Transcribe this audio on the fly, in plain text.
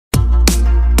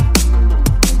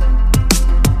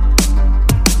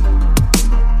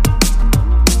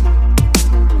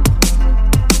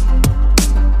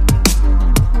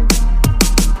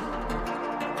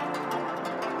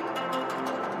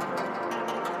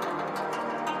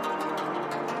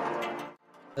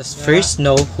Let's first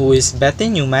know who is Betty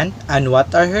Neumann and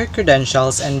what are her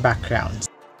credentials and backgrounds.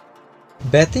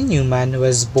 Betty Neumann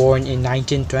was born in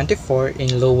 1924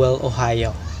 in Lowell,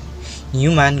 Ohio.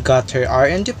 Neumann got her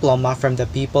RN diploma from the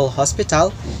People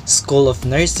Hospital School of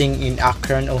Nursing in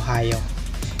Akron, Ohio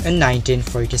in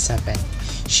 1947.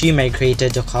 She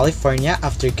migrated to California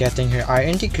after getting her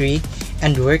RN degree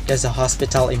and worked as a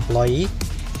hospital employee,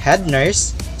 head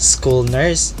nurse, school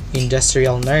nurse,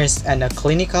 industrial nurse, and a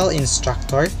clinical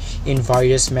instructor in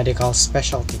various medical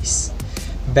specialties.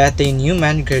 Betty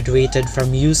Neumann graduated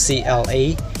from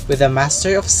UCLA with a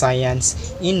Master of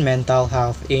Science in Mental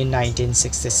Health in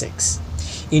 1966.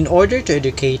 In order to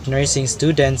educate nursing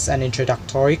students an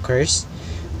introductory course,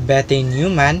 Betty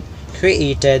Neumann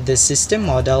created the system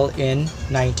model in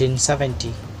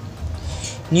 1970.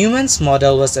 Neumann's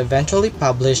model was eventually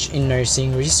published in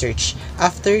Nursing Research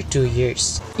after 2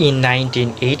 years. In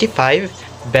 1985,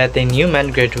 Betty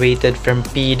Neumann graduated from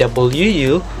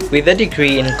PWU with a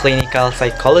degree in clinical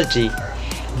psychology.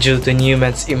 Due to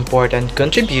Neumann's important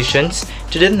contributions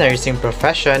to the nursing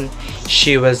profession,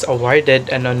 she was awarded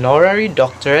an honorary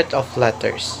doctorate of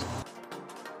letters.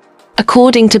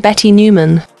 According to Betty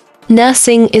Neumann,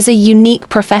 nursing is a unique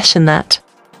profession that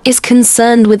is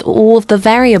concerned with all of the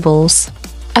variables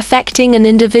affecting an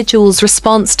individual's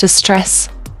response to stress.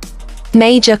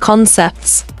 Major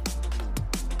concepts.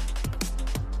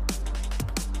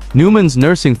 Neumann's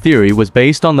nursing theory was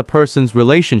based on the person's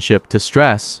relationship to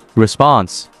stress,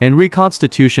 response, and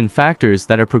reconstitution factors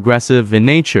that are progressive in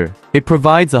nature. It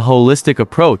provides a holistic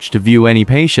approach to view any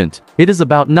patient. It is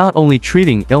about not only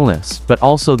treating illness, but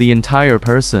also the entire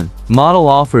person. Model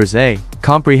offers a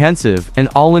comprehensive and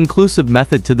all-inclusive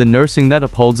method to the nursing that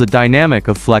upholds a dynamic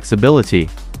of flexibility.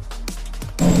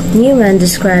 Neumann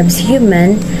describes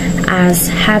human as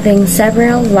having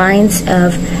several lines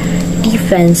of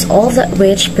defense, all of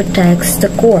which protects the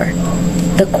core.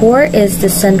 The core is the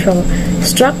central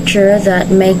structure that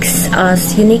makes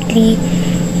us uniquely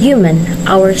human,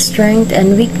 our strengths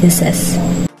and weaknesses.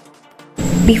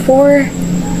 Before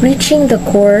reaching the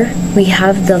core, we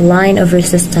have the line of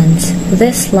resistance.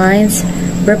 These lines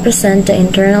represent the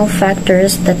internal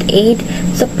factors that aid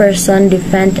the person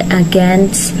defend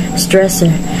against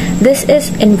stressor. This is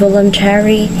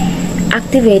involuntary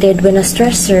activated when a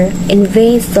stressor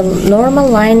invades the normal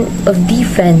line of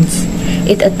defense.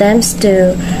 It attempts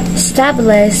to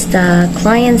stabilize the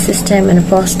client system and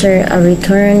foster a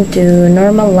return to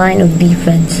normal line of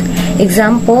defense.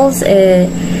 Examples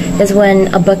is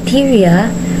when a bacteria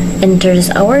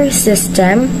enters our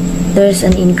system, there's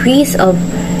an increase of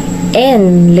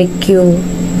N leukocyte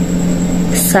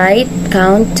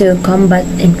count to combat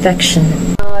infection.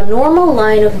 A normal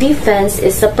line of defense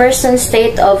is the person's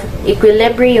state of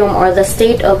equilibrium or the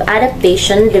state of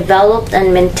adaptation developed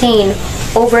and maintained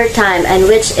over time and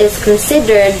which is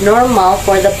considered normal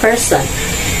for the person.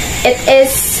 It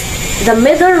is the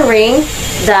middle ring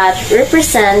that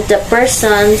represents the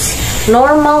person's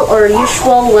normal or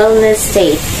usual wellness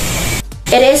state.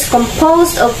 It is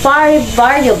composed of 5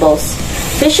 variables.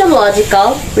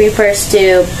 Physiological refers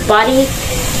to bodily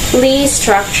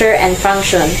structure and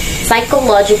function.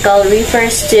 Psychological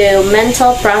refers to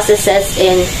mental processes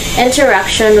in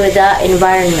interaction with the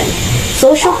environment.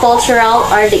 Social-cultural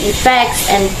are the effects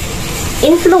and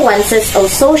influences of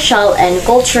social and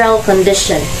cultural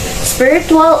conditions.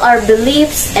 Spiritual are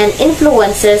beliefs and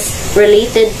influences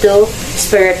related to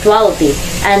spirituality.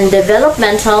 And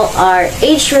developmental are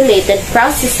age-related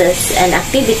processes and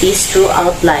activities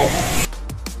throughout life.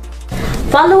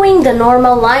 Following the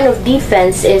normal line of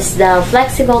defense is the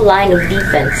flexible line of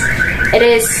defense. It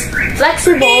is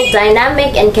flexible,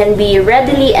 dynamic, and can be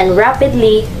readily and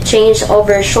rapidly changed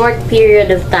over a short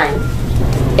period of time.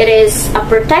 It is a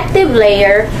protective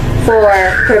layer for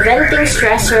preventing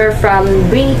stressor from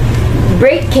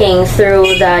breaking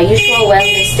through the usual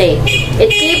wellness state.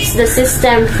 It keeps the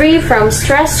system free from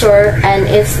stressor and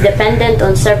is dependent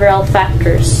on several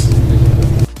factors.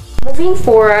 Moving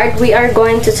forward, we are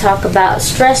going to talk about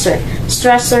stressor.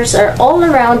 Stressors are all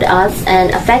around us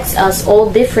and affects us all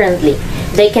differently.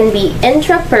 They can be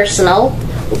intrapersonal,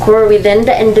 occur within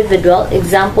the individual.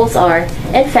 Examples are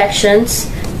infections,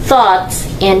 thoughts,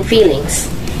 and feelings.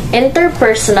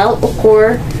 Interpersonal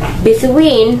occur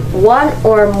between one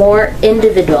or more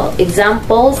individual.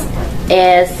 Examples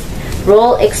is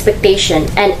role expectation.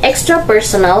 And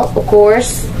extrapersonal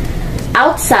occurs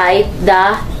outside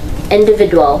the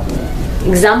individual.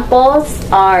 Examples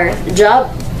are job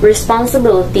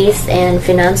responsibilities and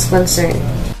finance concern.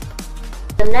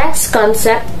 The next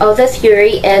concept of the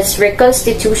theory is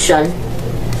reconstitution.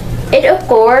 It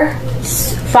occurs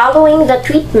following the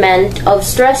treatment of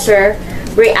stressor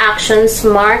reactions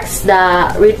marks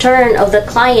the return of the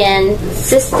client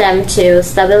system to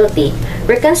stability.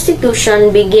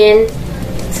 Reconstitution begins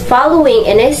following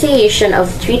initiation of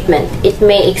treatment. It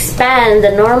may expand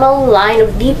the normal line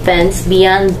of defense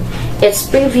beyond its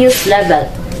previous level,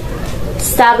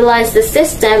 stabilize the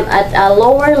system at a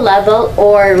lower level,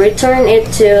 or return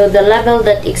it to the level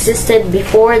that existed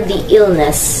before the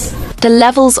illness. The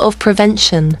levels of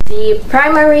prevention. The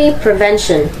primary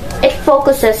prevention. It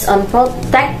focuses on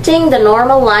protecting the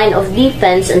normal line of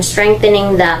defense and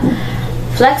strengthening the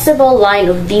flexible line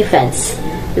of defense.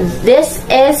 This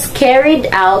is carried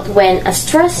out when a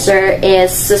stressor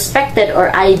is suspected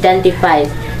or identified.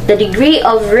 The degree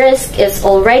of risk is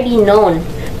already known,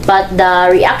 but the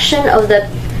reaction of the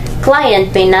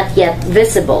client may not yet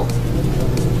visible.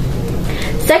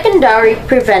 Secondary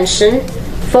prevention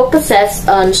focuses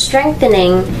on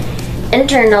strengthening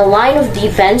internal line of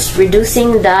defense,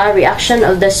 reducing the reaction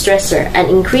of the stressor, and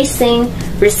increasing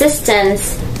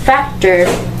resistance factor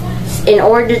in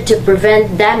order to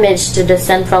prevent damage to the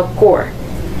central core.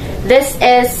 This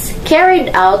is carried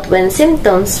out when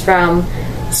symptoms from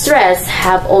stress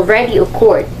have already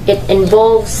occurred. It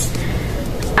involves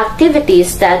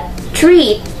activities that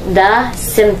treat the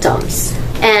symptoms.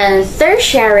 And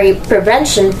tertiary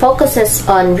prevention focuses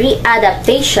on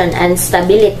readaptation and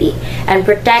stability and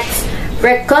protects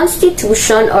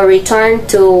reconstitution or return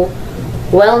to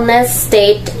wellness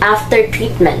state after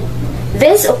treatment.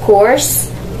 This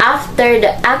occurs after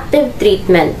the active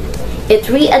treatment. It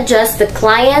readjusts the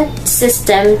client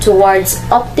system towards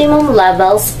optimum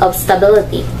levels of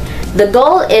stability. The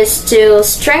goal is to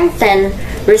strengthen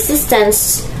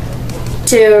resistance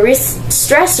to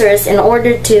stressors in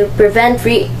order to prevent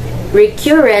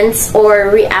recurrence or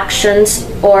reactions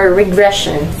or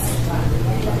regressions.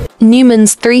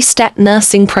 Neuman's three-step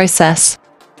nursing process.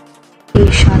 And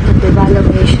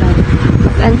evaluation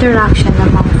of interaction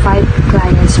among 5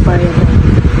 clients variable.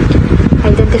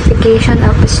 Identification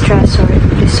of stressor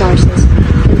resources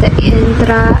in the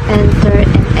intra, inter,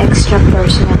 and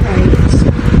extra-personal areas.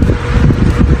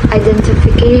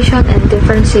 Identification and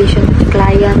differentiation of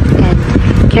client and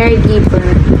caregiver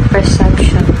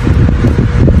perception.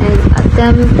 And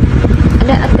an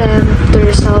attempt to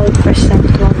resolve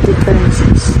perceptual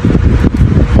differences.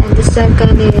 And the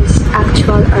second is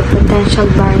actual or potential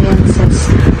variances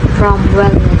from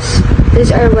wellness.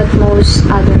 These are what most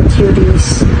other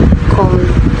theories call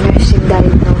nursing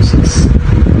diagnosis.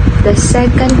 The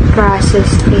second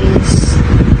process is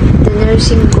the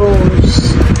nursing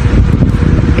goals,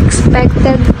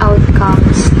 expected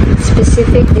outcomes,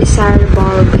 specific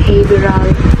desirable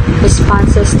behavioral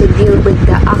responses to deal with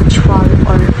the actual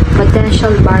or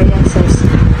potential variances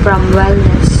from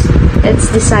wellness.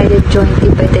 It's decided jointly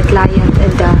by the client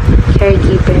and the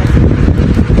caregiver.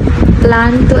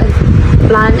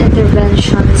 Plan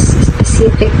interventions,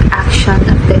 specific action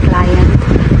of the client,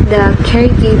 the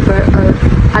caregiver, or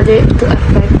other to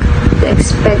affect the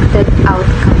expected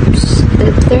outcomes.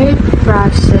 The third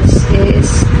process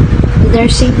is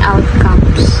nursing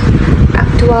outcomes,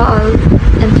 actual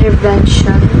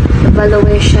intervention,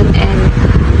 evaluation and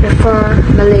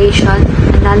reformulation,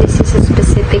 analysis of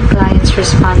specific clients'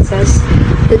 responses,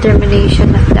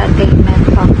 determination of the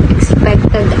attainment of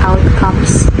expected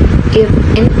outcomes, if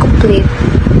incomplete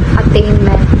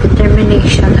attainment,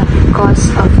 determination of cause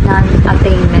of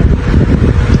non-attainment,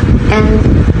 and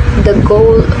the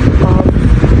goal of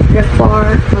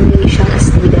reformulation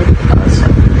as needed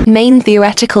also. Main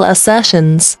theoretical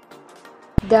assertions.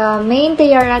 The main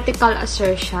theoretical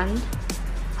assertion,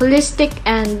 holistic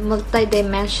and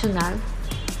multidimensional.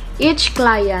 Each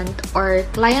client or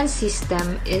client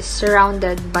system is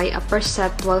surrounded by a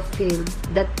perceptual field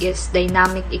that is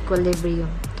dynamic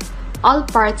equilibrium. All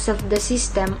parts of the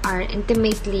system are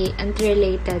intimately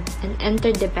interrelated and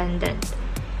interdependent.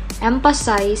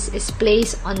 Emphasis is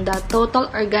placed on the total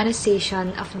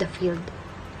organization of the field.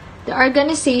 The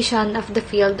organization of the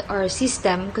field or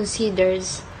system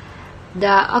considers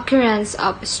the occurrence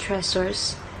of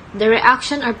stressors, the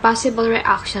reaction or possible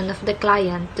reaction of the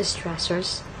client to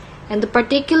stressors, and the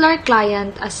particular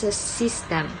client as a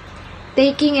system,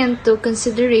 taking into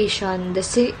consideration the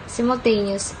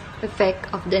simultaneous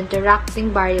effect of the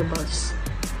interacting variables,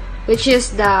 which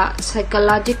is the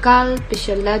psychological,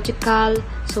 physiological,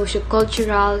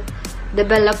 sociocultural,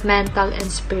 developmental,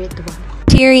 and spiritual.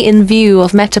 Theory in view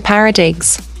of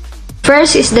meta-paradigms.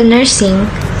 First is the nursing,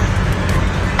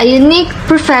 a unique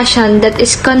profession that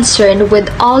is concerned with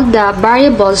all the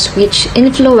variables which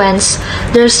influence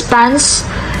the response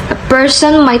a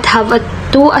person might have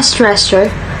to a stressor.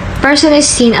 Person is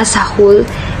seen as a whole,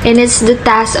 and it's the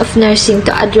task of nursing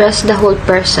to address the whole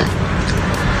person.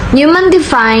 Neumann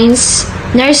defines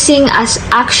nursing as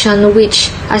action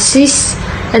which assists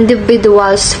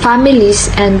individuals, families,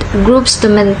 and groups to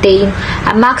maintain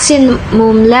a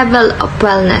maximum level of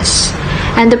wellness.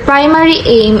 And the primary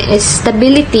aim is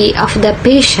stability of the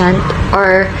patient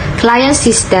or client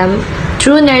system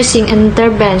through nursing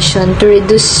intervention to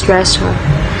reduce stressor.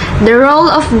 The role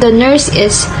of the nurse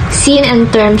is seen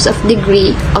in terms of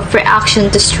degree of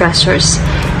reaction to stressors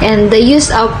and the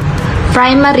use of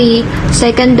primary,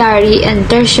 secondary, and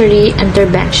tertiary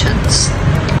interventions.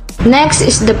 Next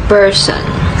is the person.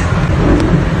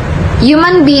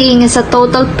 Human being is a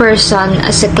total person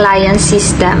as a client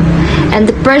system, and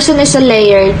the person is a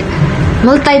layered,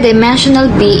 multidimensional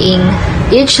being.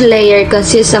 Each layer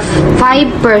consists of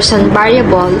 5-person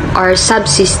variable or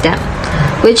subsystem,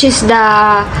 which is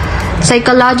the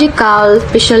psychological,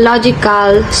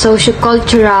 physiological,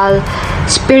 sociocultural,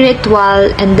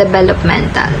 spiritual, and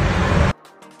developmental.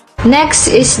 Next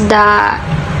is the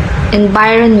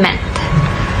environment.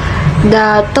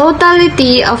 The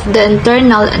totality of the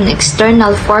internal and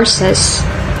external forces,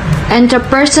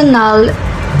 interpersonal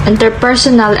and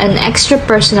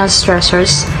extrapersonal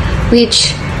stressors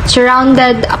which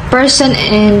surrounded a person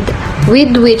and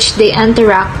with which they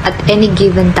interact at any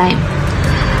given time.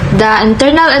 The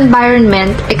internal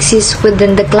environment exists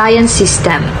within the client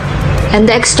system, and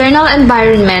the external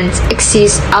environment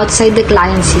exists outside the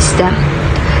client system.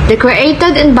 The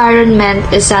created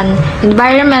environment is an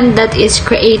environment that is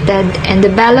created and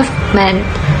development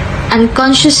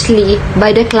unconsciously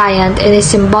by the client and is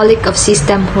symbolic of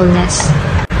system wholeness.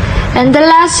 And the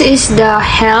last is the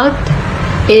health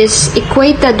is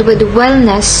equated with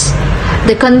wellness,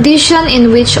 the condition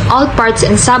in which all parts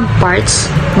and subparts,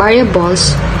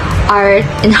 variables, are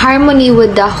in harmony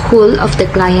with the whole of the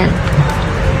client.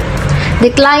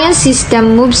 The client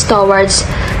system moves towards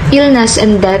illness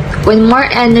and death when more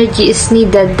energy is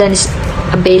needed than is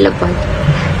available.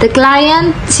 The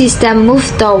client system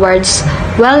moves towards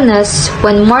wellness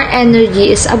when more energy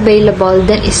is available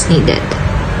than is needed.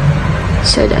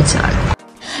 So that's all.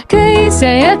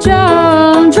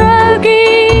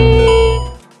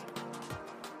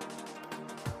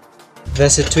 The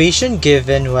situation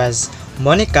given was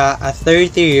Monica, a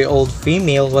 30-year-old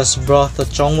female, was brought to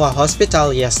Chonghua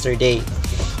Hospital yesterday.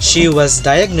 She was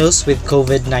diagnosed with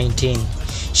COVID-19.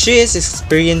 She is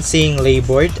experiencing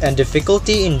labor and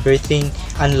difficulty in breathing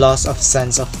and loss of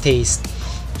sense of taste.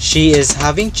 She is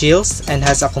having chills and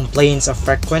has a complaints of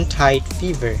frequent high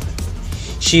fever.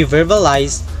 She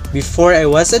verbalized, "Before I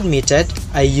was admitted,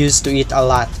 I used to eat a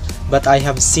lot, but I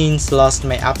have since lost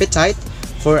my appetite,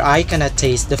 for I cannot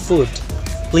taste the food.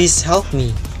 Please help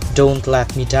me. Don't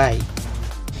let me die."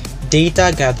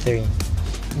 Data gathering.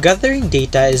 Gathering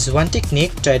data is one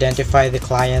technique to identify the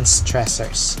client's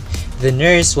stressors. The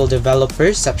nurse will develop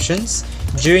perceptions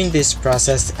during this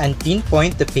process and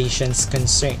pinpoint the patient's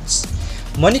concerns.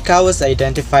 Monica was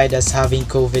identified as having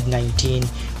COVID-19,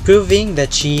 proving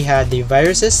that she had the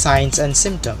virus's signs and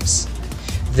symptoms.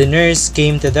 The nurse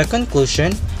came to the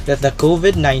conclusion that the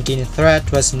COVID-19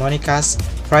 threat was Monica's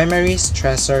primary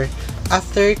stressor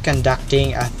after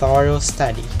conducting a thorough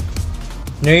study.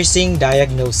 Nursing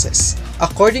diagnosis.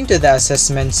 According to the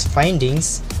assessment's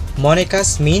findings,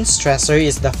 Monica's main stressor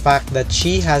is the fact that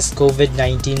she has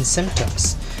COVID-19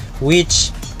 symptoms, which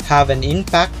have an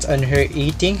impact on her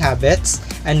eating habits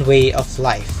and way of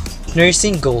life.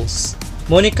 Nursing goals.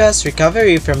 Monica's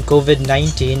recovery from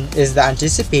COVID-19 is the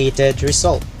anticipated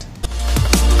result.